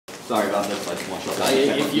Sorry about this, I just want to show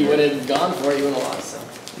If you would have gone for it, you would have lost. So.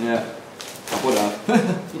 Yeah. I would have.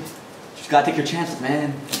 Just gotta take your chances,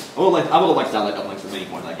 man. I would have liked Satellite Uplinks at many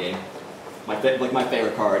points in that game. My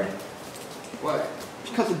favorite card. Why?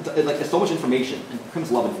 Because it's so much information, and Crims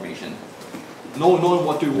love information. Knowing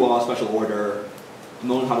what to special order,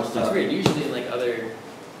 knowing how to set That's up. weird. Usually, like other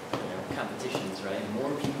competitions, right? More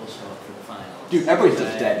people show up for the finals. Dude, everybody's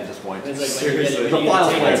just dead at this point. It's like seriously, the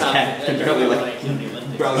finals players can barely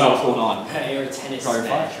barely know what's going on. Or a tennis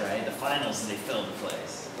match, right? The finals, they fill the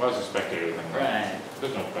place. Well, it's a spectator thing. Right.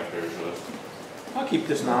 There's no spectators for this. I'll keep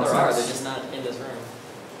this There nonsense. are. They're just not in this room.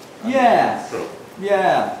 Yeah. True.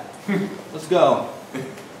 Yeah. Let's go.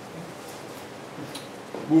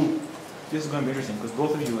 Woo. This is going to be interesting because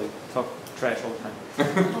both of you like talk trash all the time.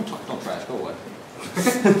 Don't trash. Go away.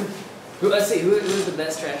 Let's see. Who's the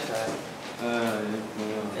best trash talk? Yeah.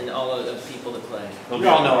 And all of the people that play. We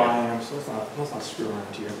all know I am, so let's not screw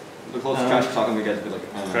around here. The closest trash talking we get is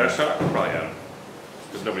like. Trash talk? Probably Adam.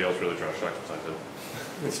 Because nobody else really trash talks besides him.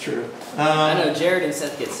 It's true. I know Jared and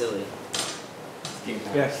Seth get silly.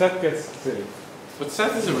 Yeah, Seth gets silly. But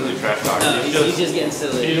Seth isn't really trash talking. No, he's just getting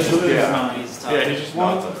silly. He just loses his yeah. mind. He's talking. Yeah, he's just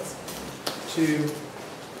One, nonsense. 2,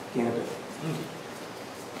 Gambit.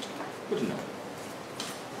 Good to know.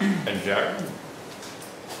 And Jared?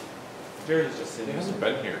 Jared is just He silly. hasn't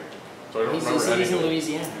been here. So I don't He's remember in any of it.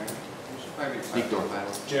 Louisiana, right? Sneak door.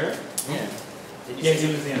 Jared? Yeah. Did you Yeah, see he's in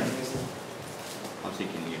Louisiana. I'm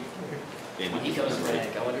seeking you. Game when he one, comes ready.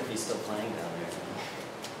 back? I wonder if he's still playing down there.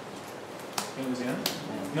 In Louisiana?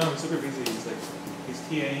 Yeah. No, he's super busy. He's like, he's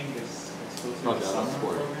TAing this exclusive Okay, that's summer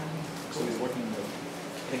sport. program. So he's working like,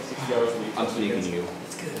 I think 60 hours a week. I'm seeking you.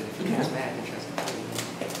 It's good. If he comes back and tries to play again.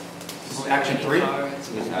 This is action 3? Cards,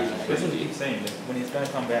 This is action That's what he keeps saying. That when he's going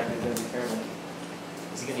to come back, he's going to be terrible.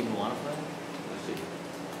 Is he going to even want to play? Let's see.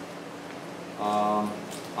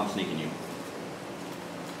 I'm sneaking you.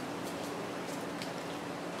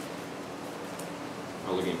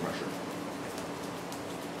 Early game pressure.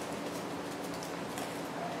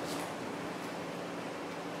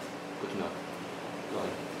 Good to know. Go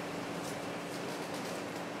ahead.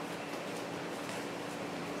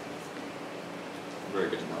 Very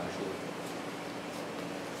good to know, actually.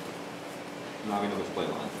 Now we know which play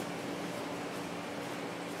line.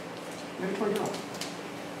 Maybe toward you.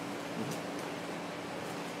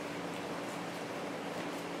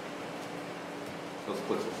 Those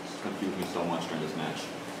clicks confuse me so much during this match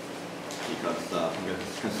because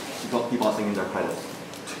people are singing their credits.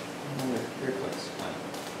 Your clicks.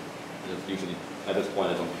 Usually, at this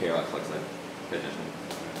point, I don't care. I clicks. I pay attention.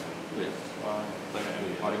 Yeah.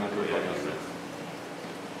 Automatically.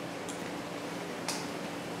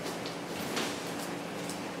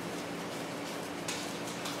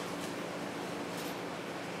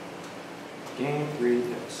 Game 3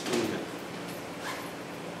 hits. Really good.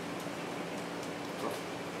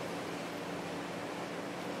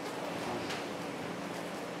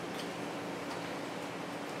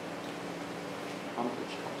 How much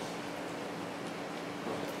comes? Go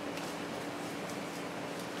ahead.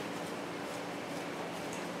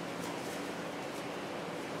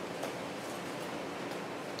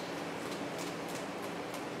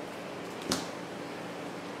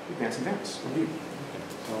 Advance. Review.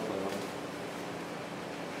 So I'll play one.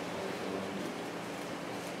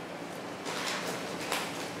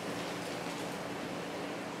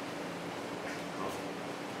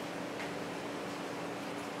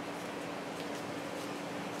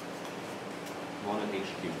 One at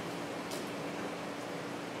HQ.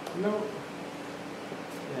 No.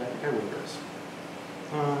 Yeah, I think I will this.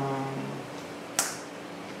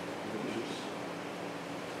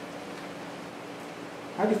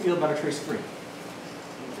 How do you feel about a trace 3? Think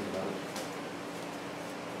about it.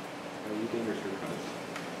 Are you dangerous for your cards?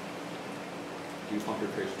 Do you pump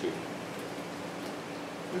your trace too?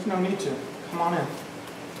 There's no need to. Come on in.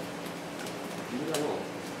 You do that roll.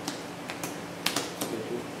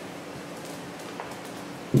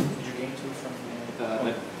 Did you gain 2 from I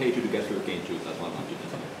paid you to get through game 2, so that's why I'm not doing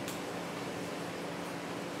this.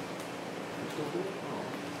 Still good? Oh,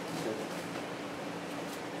 okay.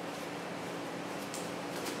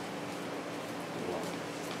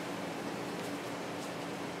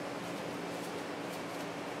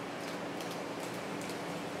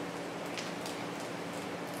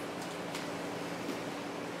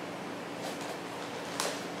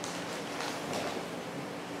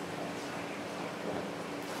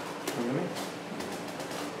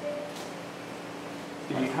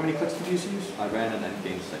 How many clicks did you use? I ran and then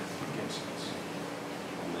game 6. Game 6.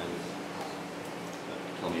 And then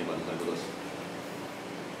tell me about his list.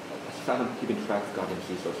 I found him keeping track of goddamn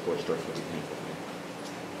C-Star score starts would be painful for me.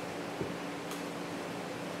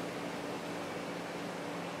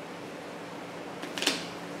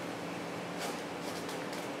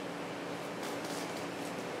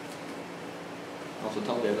 Also,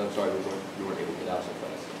 tell me I'm sorry we weren't able to get out so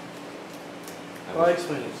fast. Well, I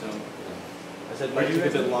explained it, so. Yeah. I said, Why might do you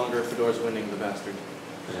take a guys- bit longer if Fedora's winning, the bastard.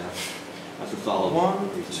 Yeah. That's a solid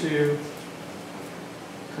 1, reason. 2,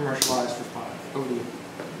 commercialized for 5. Over to you.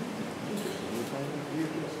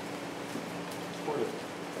 Supportive.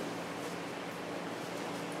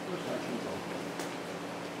 First action is on.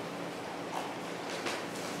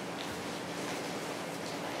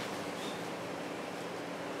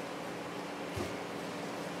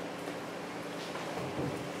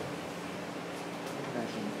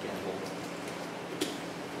 Action gamble.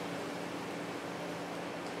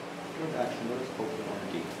 Third action, let us hope for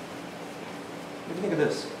R&D. What do you think of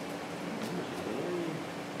this?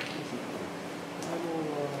 I will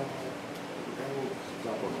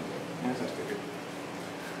stop on that. Yes, that's good.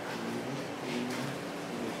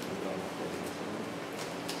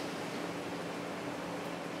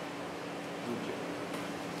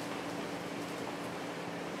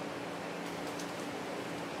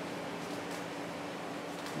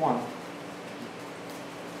 One.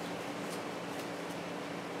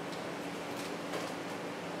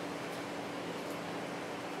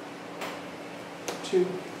 Two.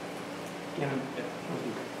 Yeah, over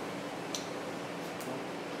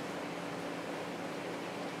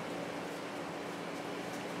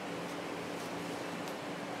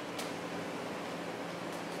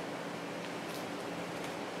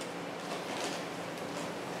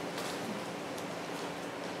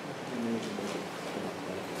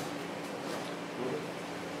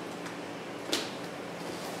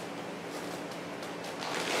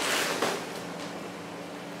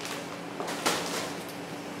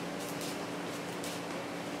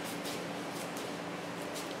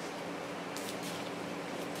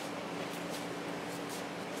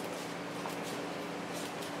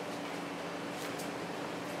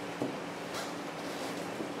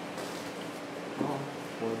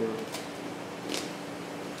to you.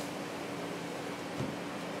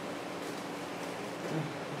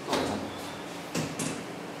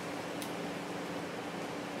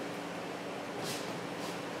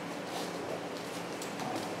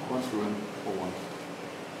 One through in for one.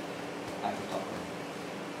 Active top row.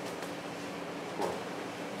 Score.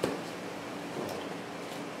 Go ahead.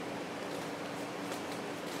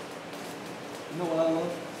 You know what I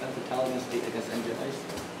love? That's Italian state against NJ Ice.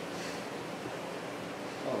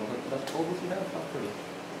 Oh, that's all we have? Not pretty.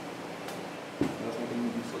 That's making me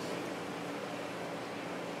useless.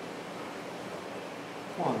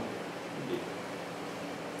 One. Indeed.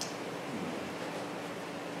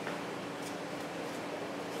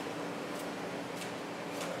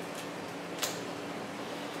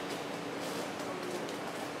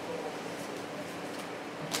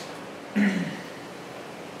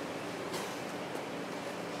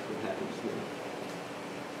 What happens here?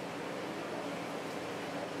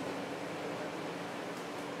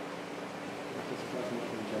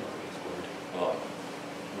 Well,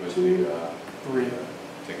 with Two, the three.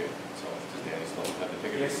 ticket itself, does Danny still have the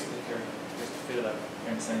ticket? Yes, just fill it up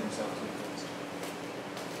and send yourself to the post.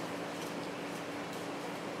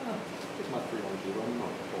 It's my 3 RG running on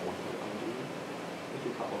 4 1 RG. We do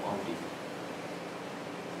a couple of RG.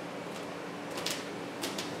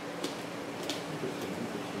 Interesting,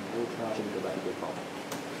 interesting. We'll try to go back to good problem.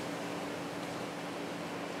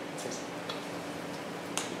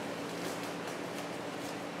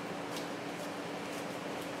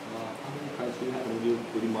 How many cards do you have?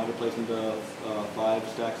 Would you mind replacing the 5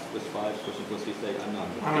 stacks with 5 for simplicity's sake? I'm not.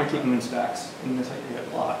 I'm going to keep them in stacks in this idea a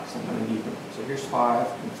lot because I'm going to need them. So here's 5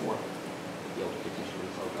 and 4. The old potentially.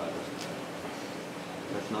 Oh god,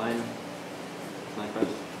 that's 9. 9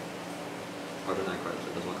 cards. Or the 9 cards.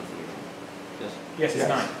 It doesn't look familiar. Yes. Yes, it's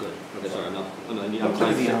 9. Good. Okay, sorry. I'm What trying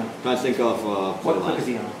click is he to on? think of What click is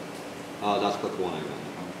he on? That's click 1. I remember.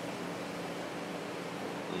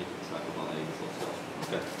 I need to keep track of all that usual stuff.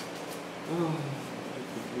 Okay.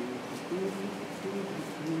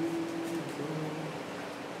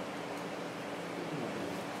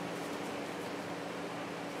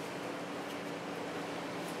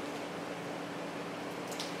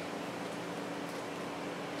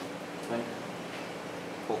 Thank you.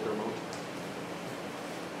 Poker mode.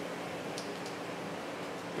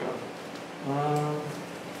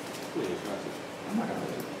 Please, gracias. I'm not going to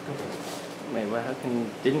lose it. Okay. Wait, what? How can?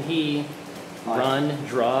 Didn't he Five. run,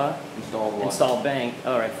 draw, Install what? install bank?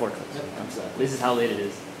 Oh, right, 4 clicks. Yep, exactly. This is how late it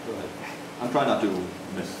is. Go ahead. I'm trying not to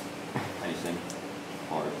miss anything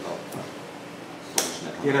hard. Oh,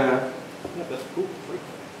 slash Netrunner. Get a. Yeah, that's cool. Free.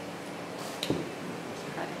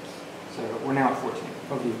 So we're now at 14.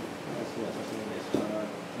 Over to you. That's really nice.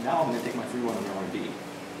 Now I'm going to take my free one on R&D.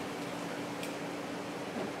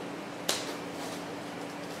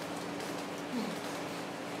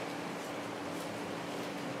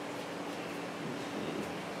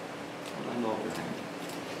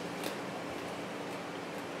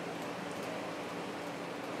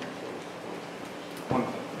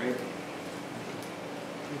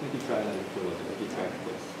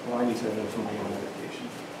 need to know for my own application.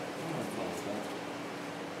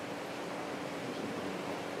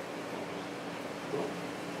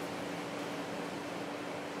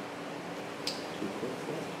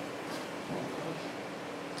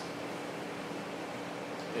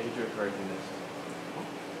 Yeah, you drew a card you missed.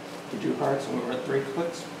 Did you cards when we were at 3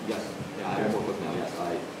 clicks? Yes. Yeah, I have more quick now. Yes,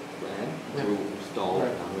 I ran through, stalled,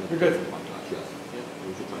 Right. and I'm going You're to good. one touch. Yes. Yep.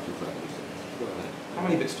 We should try to keep track of these things. Go ahead. How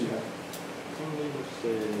many bits do you have? Somebody will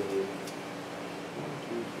say 1,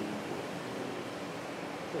 2, 3, 4,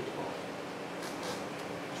 5, say 12.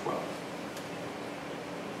 12.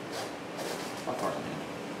 5 cards in hand.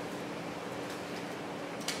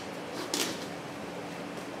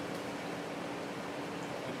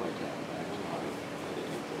 I play cat in back. I'm not I did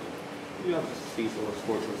usually. You have Cecil or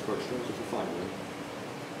Scorcher, which is fine with.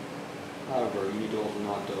 However, you need to also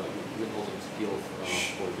not you can also steal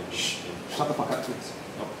poison. Shut the fuck up, please.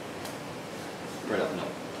 No. Straight up, no.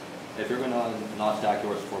 If you're gonna not stack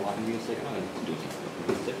yours for my convenience sake, I'm gonna do something for your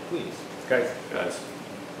convenience sake, please. Guys, Guys,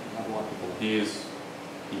 I have a lot of people.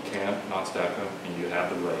 he can't not stack them, and you have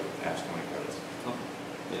the right to ask 20 credits. Okay.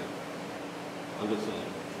 Yeah. I'm just saying.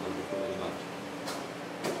 I'm just really not.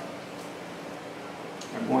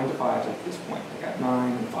 I'm going to 5s at this point. I got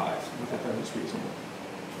 9 and 5s. I think that is reasonable.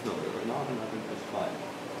 No, right now I think it's fine.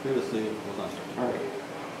 Previously it was not starting. Alright.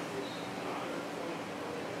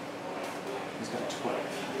 He's got 12.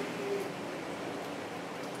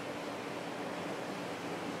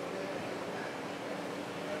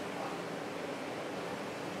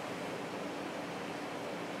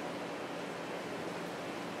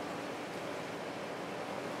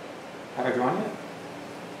 Have I drawn yet?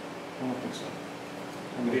 I don't think so.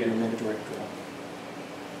 I'm going to do a mandatory draw.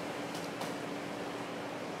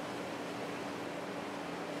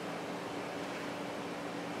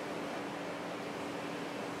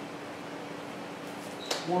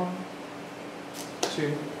 One,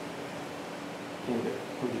 two, and it.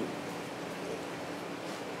 Who do you?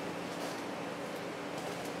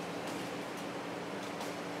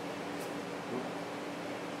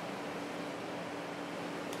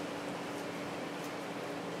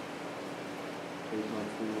 Here's my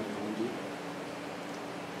 3-1 LNG.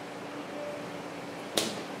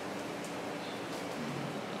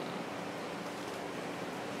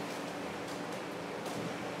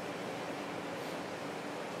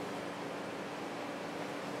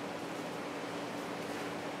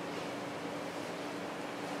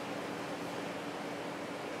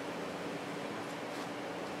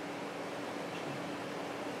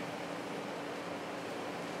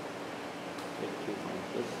 Take 2 points.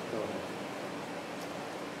 Let's go ahead.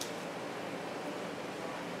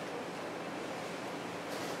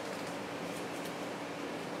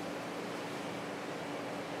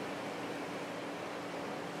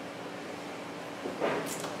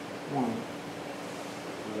 One.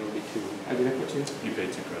 That would be 2. I did I put 2? You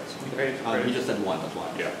paid 2 credits. Okay. He just said 1, that's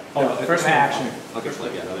why. Yeah. Oh, the first action. Okay, so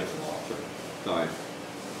yeah, that makes sense. Sure. Sorry.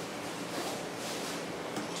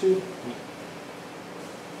 2.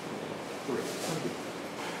 3.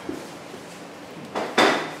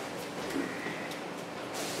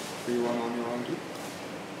 3-1 on your RNG.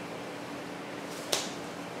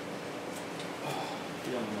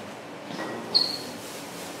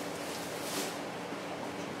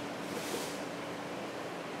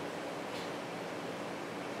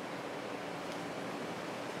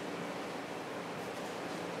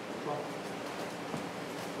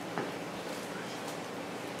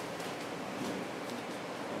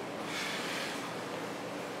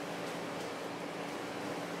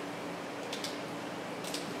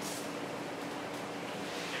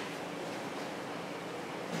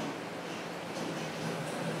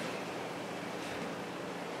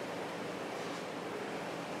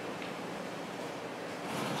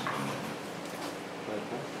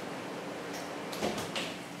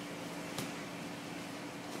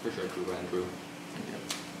 For sure, Drew ran through.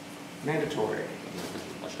 Mandatory.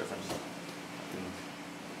 Much difference.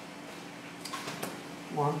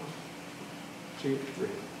 1, 2, 3.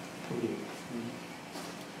 Who do you?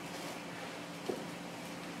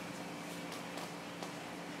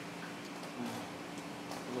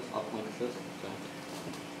 Let's uplink this. So.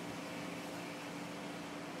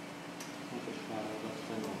 That's a shadow. Let's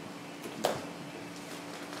send on.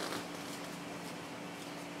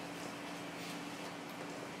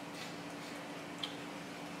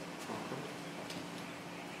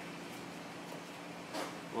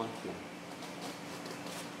 One, two.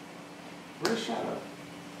 Where's Shadow?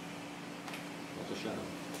 That's a shadow.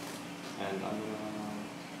 And I'm gonna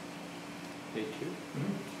pay 2.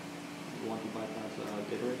 You want to bypass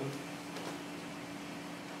data rating?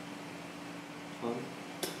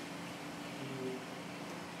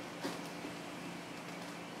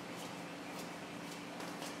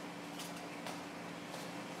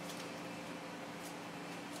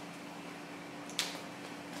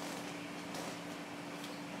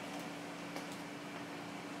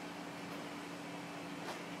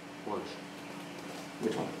 Scorch.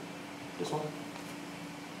 Which one? This one?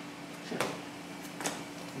 Sure.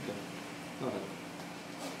 Okay. Go ahead.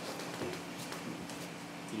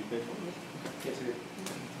 Did you pay for it? Yes, I did.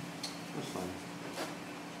 That's fine.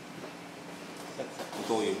 That's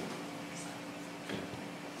all you.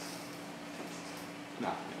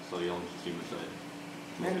 Nah, so you only see what say.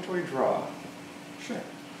 Mandatory draw. Sure.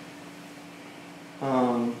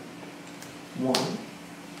 One.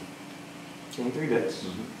 Gain 3 bits.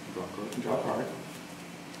 Draw a card. Draw a card.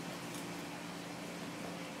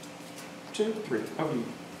 2, 3. Oh, you.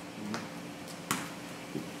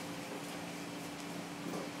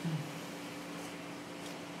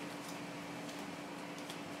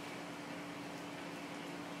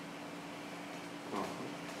 Oh.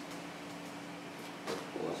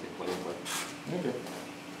 Well, that's it, playing, but Okay.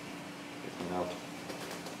 it's out.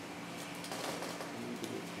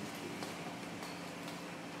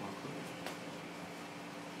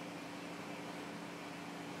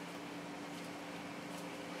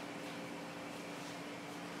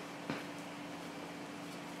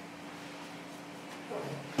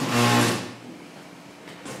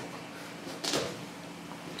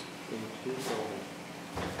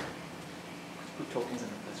 Put tokens in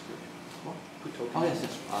this group. What? Put tokens. Oh, yes,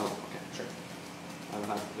 yes. Oh, okay. Sure. I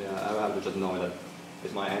have to just know that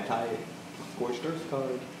it's my anti-scorched earth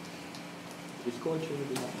card. We scorch it,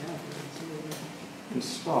 we have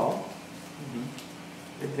Install.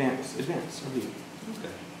 Advance. Advance. Review.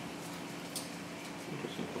 Okay.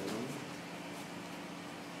 Interesting program.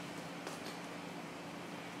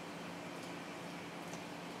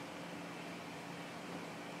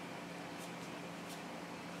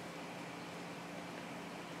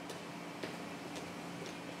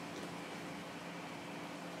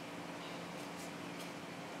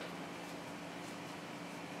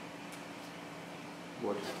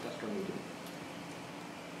 What that's going to do?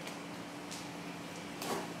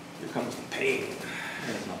 Here comes the pain.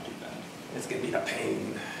 That's not too bad. It's gonna be the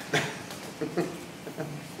pain.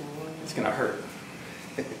 It's gonna hurt.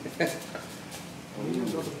 Well, you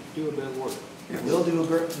have to do a bit of work. It will do a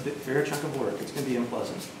fair chunk of work. It's gonna be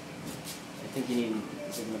unpleasant. I think you need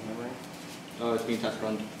a segment of memory. It's being test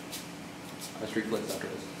run. I streak flicks after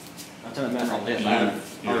this. I'm talking about memory.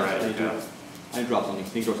 Yes, You're right, I yeah. I dropped something.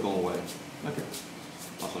 Sneaker's going away. Okay.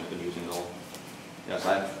 That's what I've been using it all. Yes,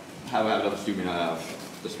 I have another student I have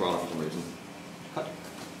this route for some reason. Cut.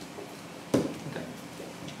 Okay.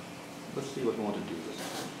 Let's see what we want to do this.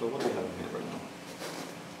 So what do we have in hand right now?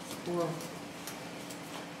 4.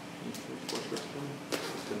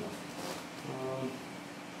 That's good enough.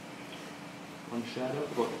 One shadow.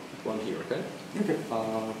 One here, okay? Okay.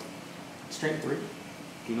 Strength 3.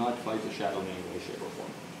 Do not fight the shadow in any way, shape, or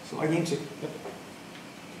form. So I gain 2. Yep.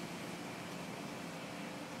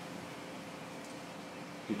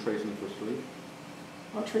 You trace me for 3.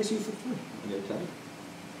 I'll trace you for 3. I get a 10.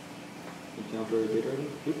 Encounter a bit early.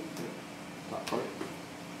 Yep. Top part.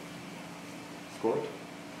 Score it.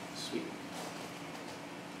 Sweet.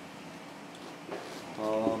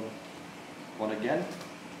 One again.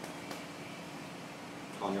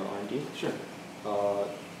 On your R&D. Sure.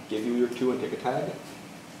 Give you your 2 and take a tag.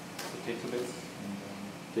 Take 2 bits.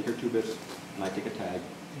 Take your 2 bits, and I take a tag.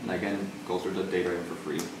 And again, goes through the data in for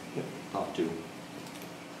free. Yep. Top 2.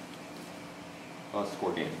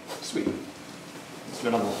 Score game. Sweet. It's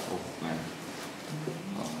been almost, oh man.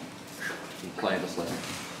 Been playing this later.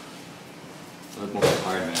 That's more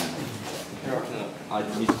tired, man. I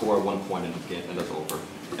need to score 1 point in this game, and it's over.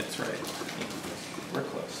 That's right. We're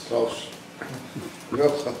close. Close. Real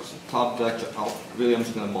close. Top deck, really, I'm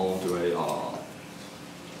just going to mull into a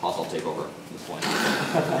hostile takeover at this point.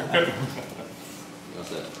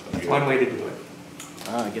 That's it. That's one way to do it.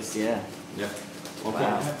 Oh, I guess, yeah. Yeah. Okay.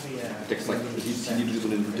 Wow. Takes like, you need to do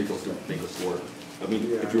something ridiculous to make a score. I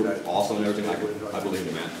mean, if you're awesome and everything, I believe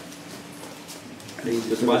you, man.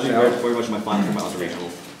 This reminds me very much of my final from my other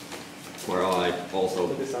regionals, where I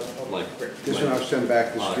also, like... This one I'll send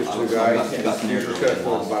back, this is just to the guy. I got snared Just early got and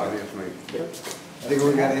told lost. about it information. I think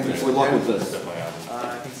we got in Good before luck with 10. this.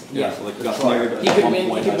 I think so. Yeah, so like, I got snared He at could one win,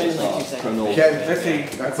 point, he could I win in just like 2 saw seconds. criminal... Ken, let's see,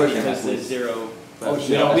 that question. Because there's 0. Oh, But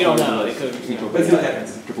shit. we don't know. It could, you know, Let's do that.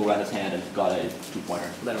 Triple ran his hand and got a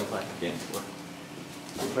 2-pointer. let him play. Game score.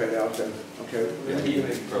 We'll play it out then, okay?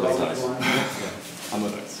 Early size. I'm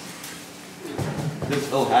with it.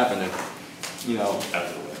 This will happen if, you know,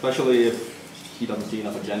 Absolutely. especially if he doesn't see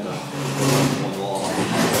enough agenda on the wall,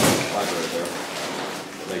 library there.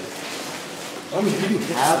 Like, oh, you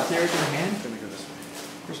have snares in your hand? Let me go this way.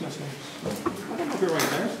 There's no snares. I don't know if you're right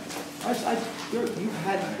there. You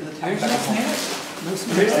had the There's no snares? No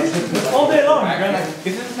snares. All day long, you're like,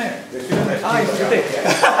 is it a snare? This is- Ah, it's a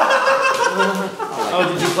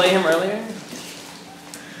play him earlier?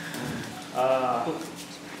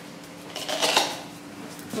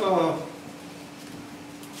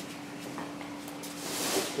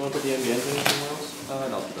 You want to put the MBNs in somewhere else?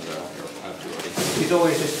 No, keep it there. I have two already. He's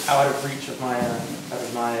always just out of reach of my,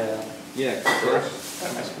 Yeah, sure.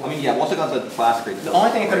 I mean, yeah, once I got the classic rate. The only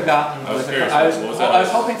thing I could have gotten I was was, curious, I was, what was well, that? I was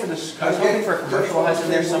hoping for this, I was hoping for a commercial has in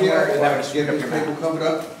there somewhere, and that would screw up your Get these people map. covered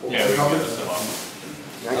up? Yeah, we can get this up.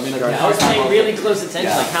 I mean, like, Yeah, I was paying really close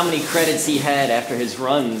attention, Yeah. like how many credits he had after his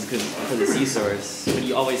runs for the sea source, but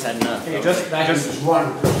he always had enough. Hey, just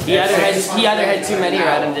one. He either had too many or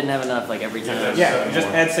Adam didn't have enough, like every time. yeah, just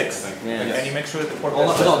add 6. Yeah. And you make sure that the port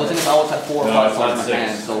Well, has no, the thing is, I always had 4 or No, 5 it's cards not in my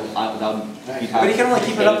hand, six. so that would be But he can only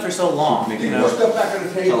keep it up for so long, Make you it Put know? stuff back on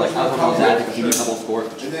the So table. like, I was on that because you need double score.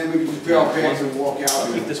 And then we put our pants and walk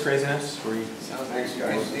out. Keep this craziness where you, Thanks,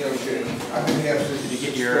 guys. I've been here since. Did you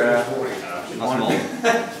get your, That's small.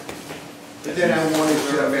 But then I wanted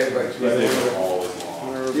to, I made like two.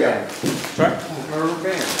 Yeah. sorry? Rubber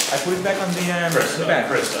band. I put it back on the, Chris, the back.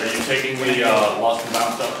 Chris, are you taking the lost and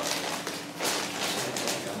bound stuff?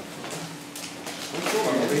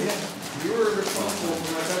 You were responsible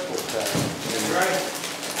for my festival tag. Right.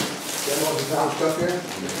 Get all the sound stuff here?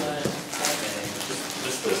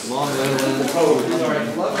 Just this. Long Island. Oh,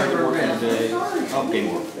 love rubber band. Oh, game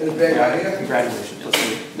over. And a big idea. Congratulations. Let's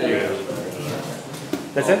see. There you go.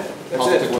 That's it? That's it.